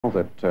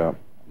that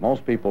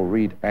most people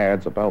read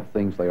ads about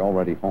things they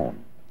already own.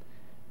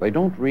 They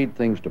don't read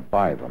things to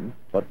buy them,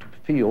 but to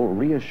feel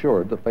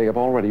reassured that they have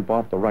already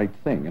bought the right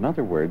thing. In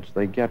other words,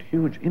 they get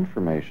huge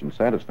information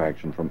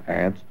satisfaction from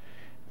ads,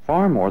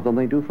 far more than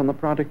they do from the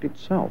product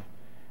itself.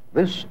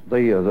 Where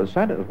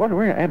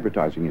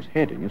advertising is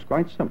heading is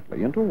quite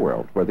simply into a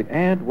world where the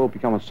ad will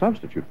become a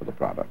substitute for the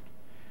product,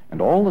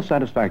 and all the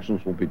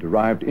satisfactions will be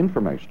derived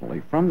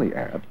informationally from the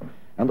ad,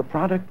 and the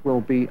product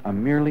will be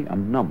merely a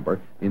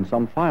number in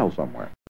some file somewhere.